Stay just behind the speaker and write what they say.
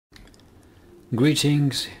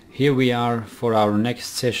Greetings, here we are for our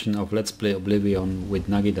next session of Let's Play Oblivion with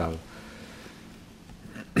Nagidal.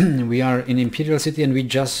 We are in Imperial City and we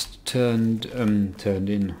just turned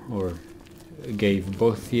in, or gave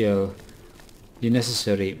both the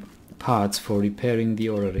necessary parts for repairing the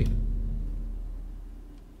orrery.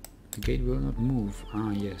 The gate will not move.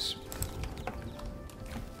 Ah, yes.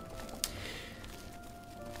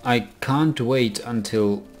 I can't wait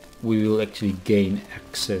until we will actually gain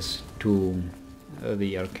access to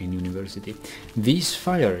the Arcane University. These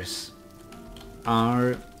fires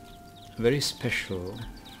are very special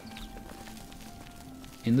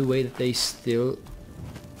in the way that they still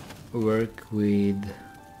work with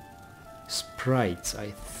sprites,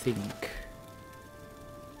 I think.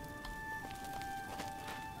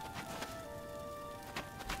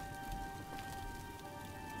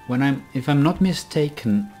 If I'm not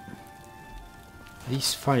mistaken,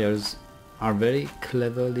 these fires are very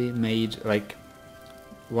cleverly made, like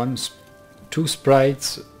two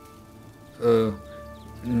sprites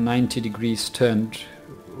 90 degrees turned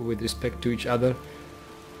with respect to each other,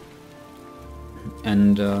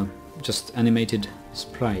 and just animated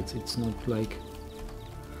sprites. It's not like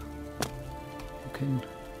you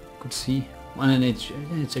could see, and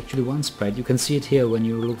it's actually one sprite. You can see it here when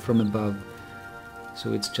you look from above.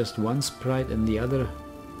 So it's just one sprite, and the other,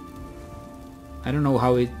 I don't know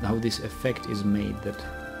how this effect is made. That,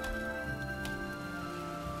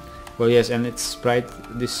 well, yes, and this sprite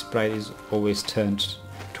is always turned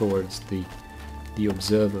towards the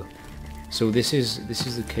observer. So this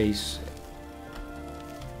is the case.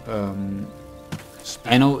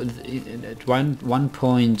 I know at one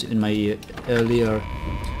point in my earlier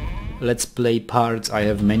Let's Play parts I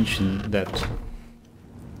have mentioned that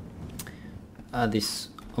this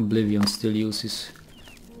Oblivion still uses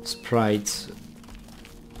sprites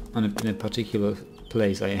in a particular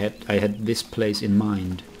place. I had this place in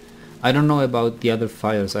mind. I don't know about the other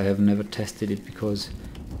fires. I have never tested it because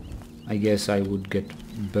I guess I would get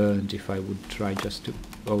burned if I would try just to...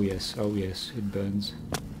 Oh yes, it burns.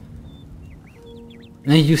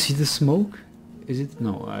 Now you see the smoke? Is it?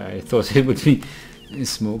 No, I thought it would be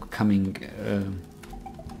smoke coming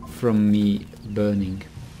from me burning.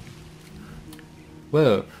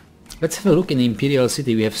 Well, let's have a look in the Imperial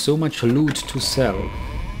City. We have so much loot to sell.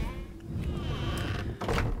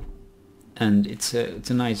 And it's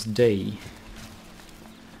a nice day.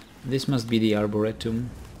 This must be the arboretum.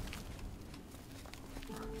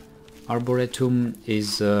 Arboretum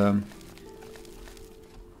is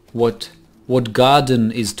what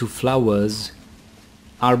garden is to flowers,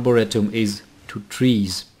 arboretum is to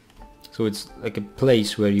trees. So it's like a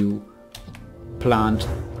place where you plant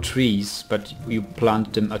trees, but you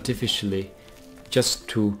plant them artificially just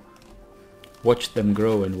to watch them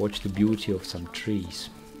grow and watch the beauty of some trees.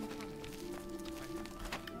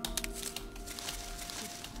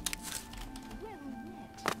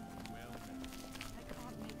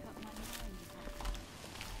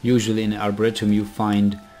 Usually in arboretum you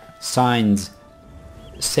find signs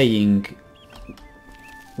saying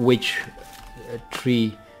which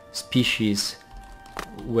tree species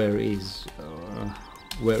where is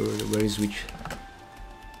which,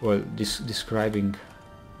 well, describing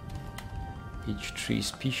each tree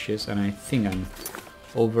species, and I think I'm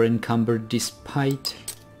over encumbered despite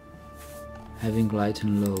having light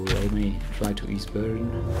and low. I may try to ease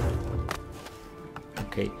burden.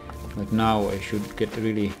 Okay, but now I should get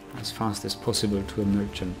really as fast as possible to a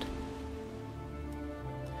merchant.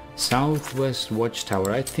 Southwest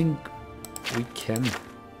Watchtower. I think we can.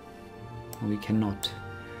 We cannot.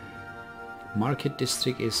 Market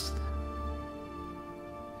District is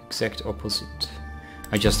exact opposite.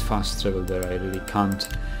 I just fast traveled there. I really can't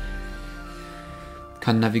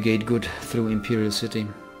navigate good through Imperial City.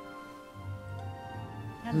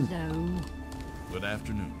 Hello. Good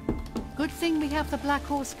afternoon. Good thing we have the Black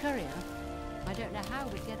Horse Courier. I don't know how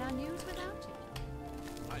we'd get our news without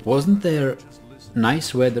it. Wasn't there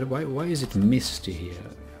nice weather? Why is it misty here?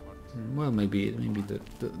 Well, maybe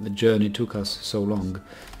the journey took us so long.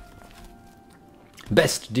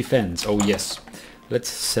 Best defense. Oh yes. Let's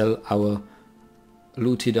sell our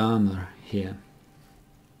looted armor here.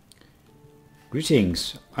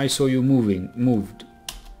 Greetings. I saw you moved.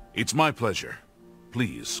 It's my pleasure.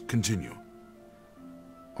 Please continue.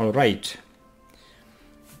 All right.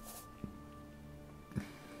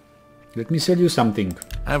 Let me sell you something.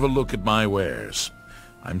 Have a look at my wares.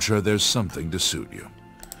 I'm sure there's something to suit you.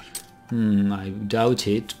 I doubt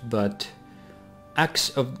it, but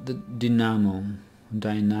Axe of the Dynamo.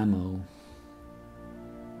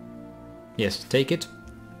 Yes, take it.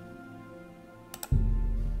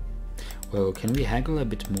 Well, can we haggle a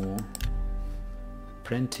bit more?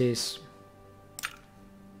 apprentice.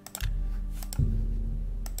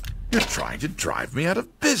 You're trying to drive me out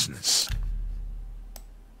of business.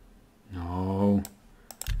 No.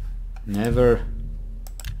 Never.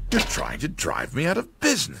 You're trying to drive me out of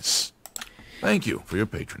business. Thank you for your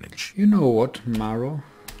patronage. You know what, Maro?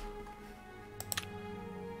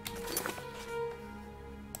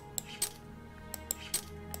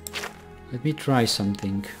 Let me try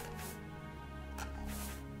something.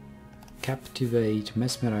 Captivate,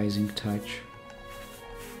 mesmerizing touch.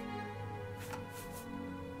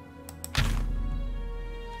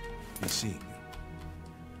 I see.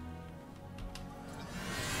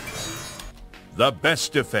 The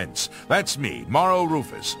best defense. That's me, Maro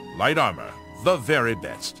Rufus. Light armor. The very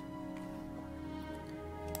best.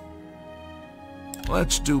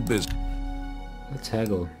 Let's do business. Let's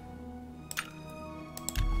haggle.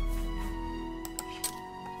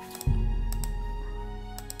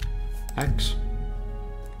 Axe?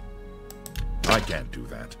 I can't do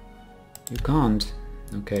that. You can't.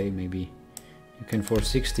 Okay, maybe. You can for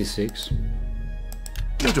 66.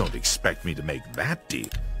 You don't expect me to make that deal.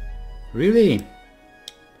 Really?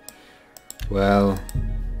 Well...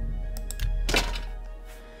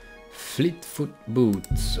 Fleetfoot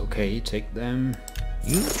boots. Okay, take them.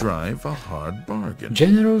 You drive a hard bargain.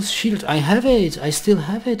 General's shield. I have it. I still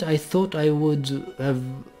have it. I thought I would have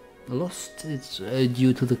lost it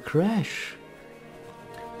due to the crash.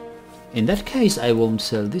 In that case, I won't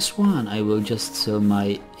sell this one. I will just sell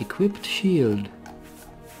my equipped shield.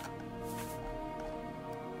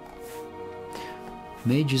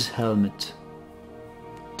 Mage's helmet.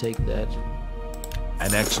 Take that.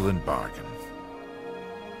 An excellent bargain.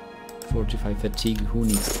 45 fatigue. Who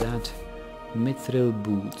needs that? Mithril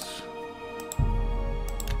boots.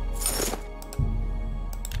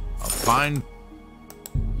 A fine...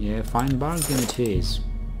 Yeah, fine bargain it is.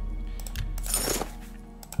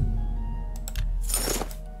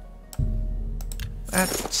 That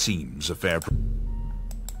seems a fair...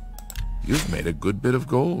 You've made a good bit of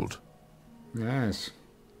gold. Yes.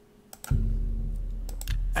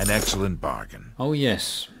 An excellent bargain. Oh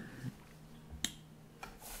yes.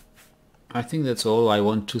 I think that's all I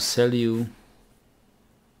want to sell you.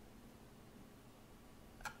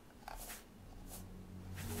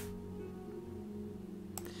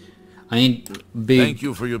 I need big... Thank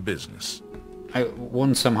you for your business. I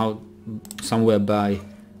want somewhere buy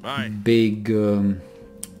Bye. big, you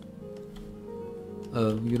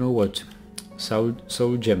know what?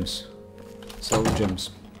 Soul gems. Soul gems.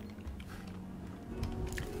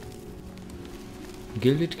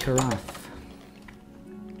 Gilded Carafe.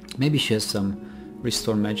 Maybe she has some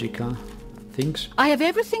restore magica things. I have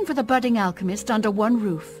everything for the budding alchemist under one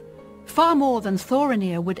roof. Far more than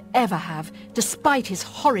Thorinir would ever have, despite his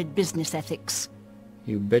horrid business ethics.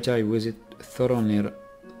 You bet I visit Thoronir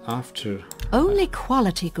after. Only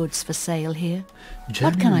quality goods for sale here.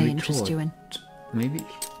 What can I interest you in? Maybe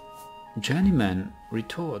Journeyman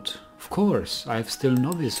retort. Of course, I have still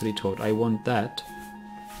novice retort. I want that.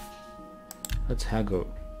 Let's haggle.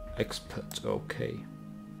 Expert, okay.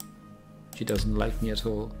 She doesn't like me at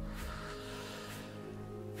all.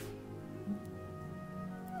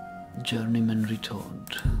 Journeyman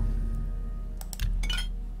retort.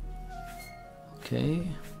 Okay.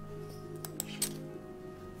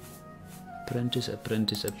 Apprentice,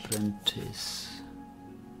 apprentice, apprentice.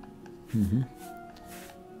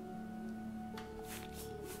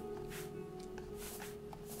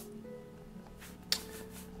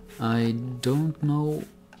 I don't know.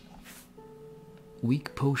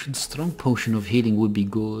 Weak potion, strong potion of healing would be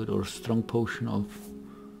good, or strong potion of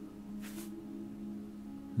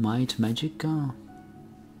might magica.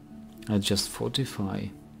 I just fortify.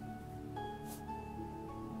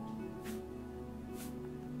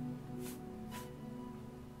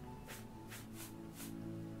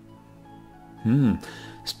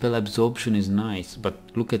 Spell absorption is nice, but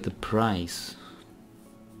look at the price.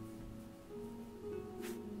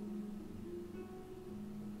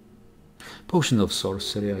 Potion of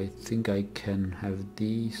sorcery, I think I can have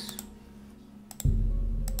these.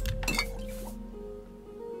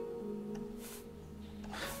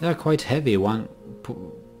 They are quite heavy,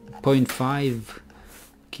 1.5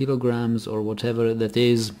 kilograms or whatever that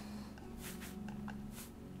is.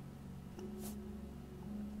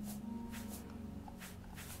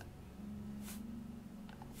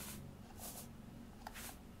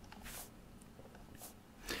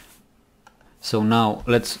 So now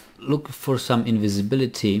let's look for some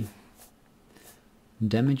invisibility.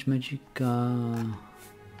 Damage magic,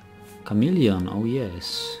 chameleon, oh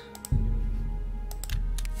yes.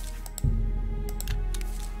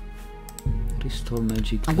 Restore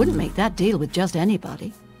magic. I wouldn't make that deal with just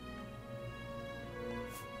anybody.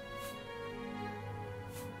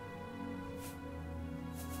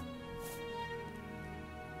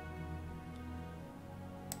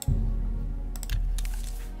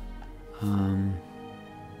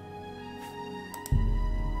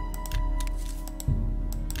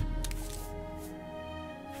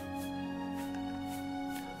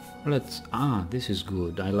 This is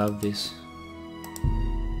good. I love this.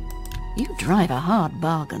 You drive a hard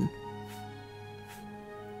bargain.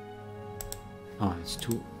 Oh, it's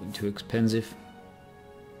too expensive.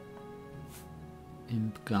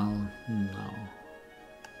 Impgal, no.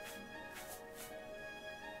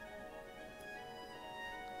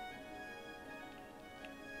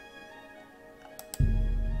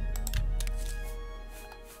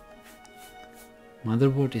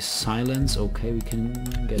 Motherboard is silence. Okay, we can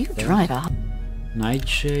get You that. drive a...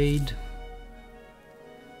 Nightshade.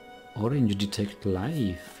 Orange detect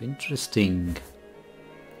life. Interesting.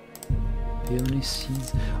 Peony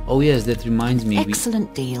seeds. Oh yes, that reminds me.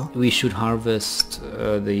 Excellent deal. We should harvest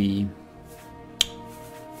the...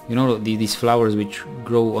 You know, these flowers which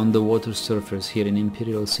grow on the water surface here in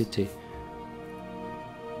Imperial City.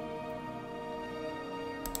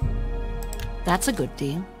 That's a good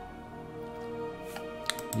deal.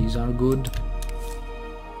 These are good.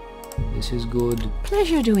 This is good.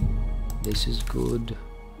 Pleasure doing... This is good.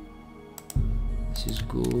 This is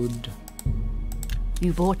good.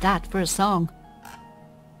 You bought that for a song.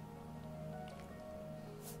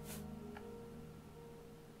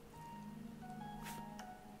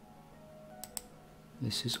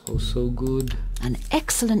 This is also good. An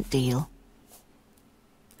excellent deal.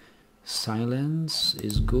 Silence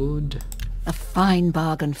is good. A fine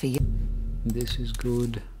bargain for you. This is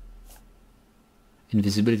good.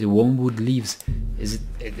 Invisibility, wormwood leaves. Is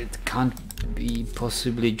it can't be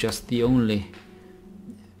possibly just the only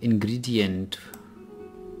ingredient.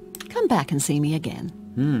 Come back and see me again.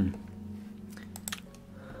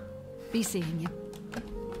 Be seeing you.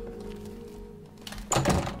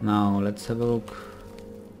 Now let's have a look.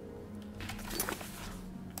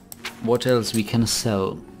 What else we can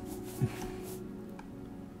sell?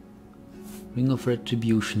 Ring of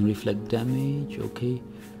Retribution, reflect damage, okay.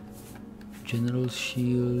 General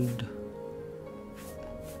Shield.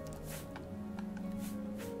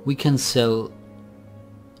 We can sell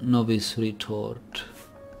Novice Retort.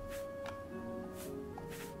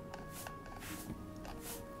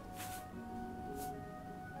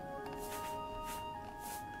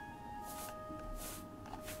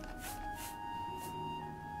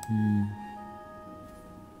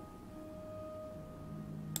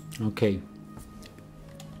 Okay.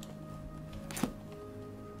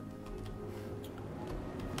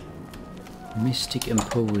 Mystic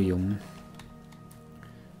Emporium.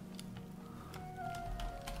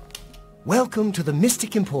 Welcome to the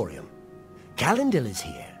Mystic Emporium. Calendil is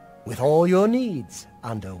here, with all your needs,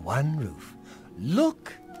 under one roof.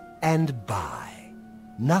 Look and buy.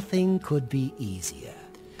 Nothing could be easier.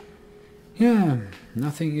 Yeah,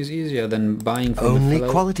 nothing is easier than buying from Only a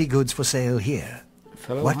fellow... quality goods for sale here.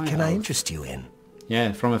 fellow What high can I elf. interest you in?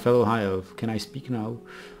 Yeah, from a fellow high elf. Can I speak now?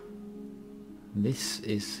 This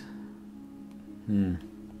is...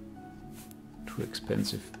 too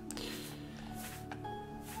expensive.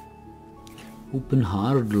 Open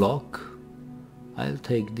hard lock. I'll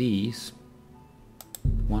take these.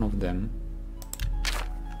 One of them.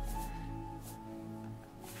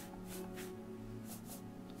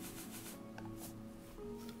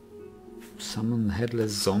 Summon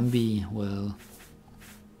headless zombie. Well,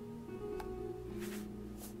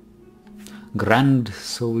 Grand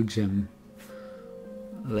Soul Gem.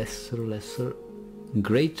 Lesser,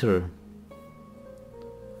 greater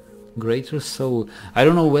soul. I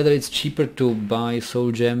don't know whether it's cheaper to buy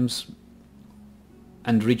soul gems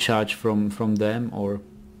and recharge from them, or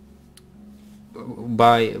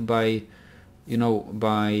buy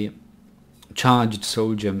charged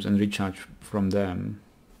soul gems and recharge from them,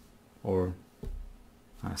 or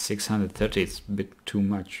 630. It's a bit too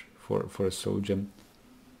much for a soul gem.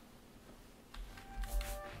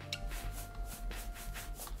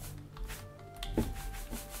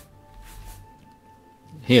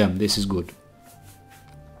 Here, this is good.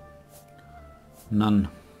 None.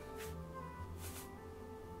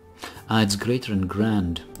 It's greater and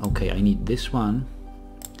grand. Okay, I need this one.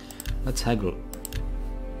 Let's haggle.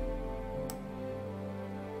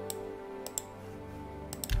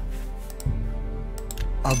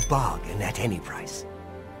 A bargain at any price.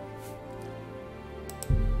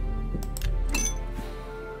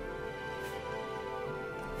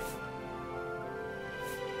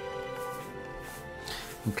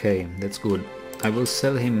 Okay, that's good. I will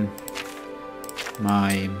sell him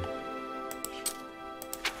my...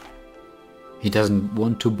 He doesn't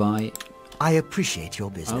want to buy... I appreciate your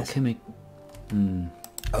business. Alchemical...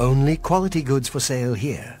 Only quality goods for sale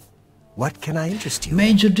here. What can I interest you in?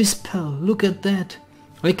 Major Dispel, look at that!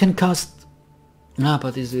 I can cast... No,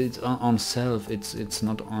 but it's on self, it's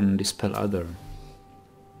not on Dispel other.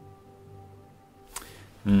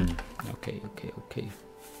 Okay.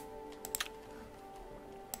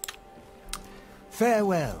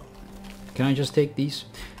 Farewell. Can I just take these?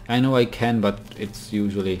 I know I can, but it's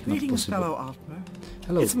usually not Greetings, possible. fellow Altmer.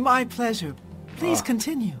 Hello. It's my pleasure. Please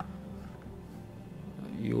continue.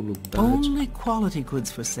 You look bad. Only quality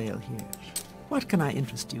goods for sale here. What can I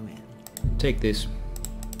interest you in? Take this.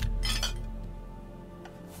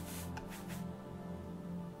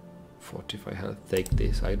 Fortify health. Take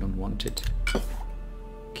this. I don't want it.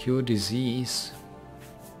 Cure disease.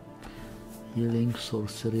 Healing,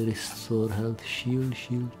 sorcery, restore health, shield.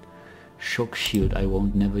 Shock shield. I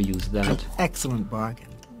won't never use that. Excellent bargain.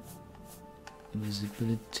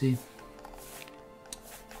 Invisibility.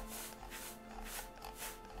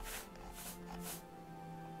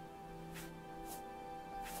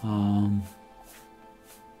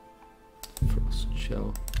 Frost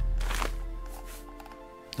shell.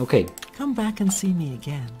 Okay. Come back and see me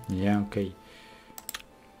again. Yeah, okay.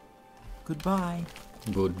 Goodbye.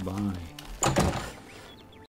 Goodbye.